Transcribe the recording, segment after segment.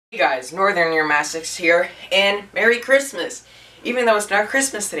Hey guys, Northern Neuromastix here, and Merry Christmas! Even though it's not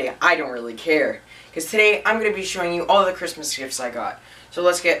Christmas today, I don't really care. Because today, I'm going to be showing you all the Christmas gifts I got. So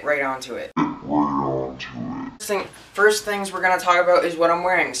let's get right on to it. First things we're going to talk about is what I'm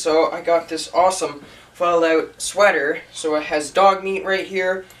wearing. So I got this awesome fold-out sweater. So it has dog meat right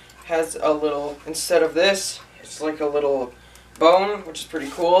here. Has a little, instead of this, it's like a little bone, which is pretty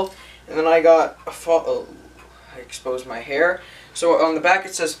cool. And then I got a I exposed my hair. So on the back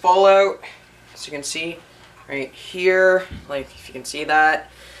it says Fallout, as you can see right here, like if you can see that.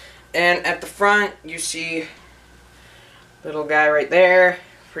 And at the front you see little guy right there,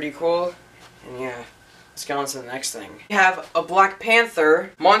 pretty cool. And yeah, let's get on to the next thing. We have a Black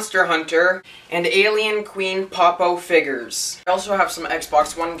Panther, Monster Hunter, and Alien Queen Popo figures. I also have some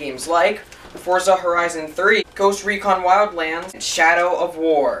Xbox One games like Forza Horizon 3, Ghost Recon Wildlands, and Shadow of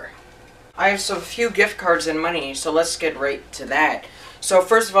War. I have some few gift cards and money, so let's get right to that. So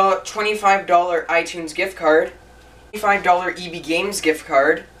first of all, $25 iTunes gift card, $25 EB Games gift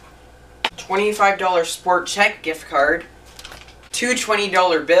card, $25 Sport Check gift card, two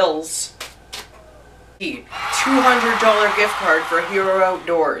 $20 bills, $200 gift card for Hero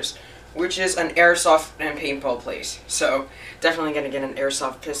Outdoors, which is an airsoft and paintball place. So definitely gonna get an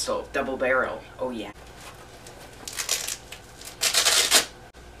airsoft pistol, double barrel. Oh yeah.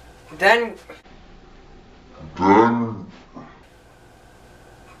 Then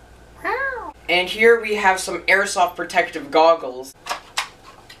and here we have some airsoft protective goggles.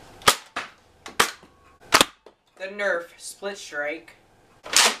 The Nerf Split Strike.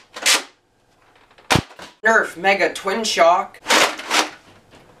 Nerf Mega Twin Shock.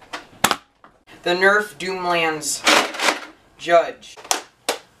 The Nerf Doomlands Judge.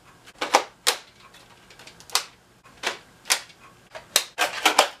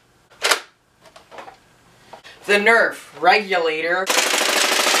 The Nerf Regulator.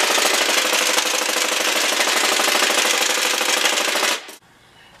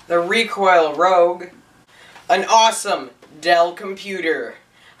 The Recoil Rogue. An awesome Dell computer.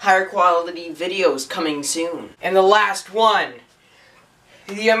 Higher quality videos coming soon. And the last one,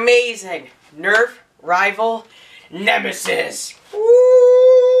 the amazing Nerf Rival Nemesis. Ooh.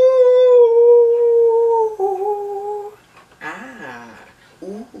 Ah.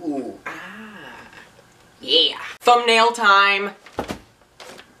 Ooh. Ah. Yeah. Thumbnail time.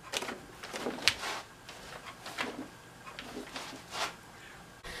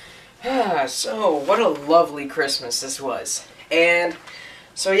 So, what a lovely Christmas this was. And,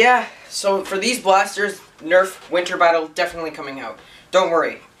 so yeah, so for these blasters, Nerf Winter Battle definitely coming out. Don't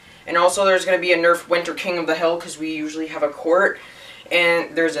worry. And also there's going to be a Nerf Winter King of the Hill, because we usually have a court.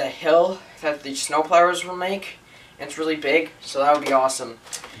 And there's a hill that the snowplowers will make. And it's really big, so that would be awesome.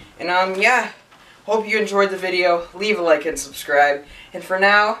 And, yeah. Hope you enjoyed the video. Leave a like and subscribe. And for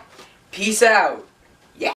now, peace out.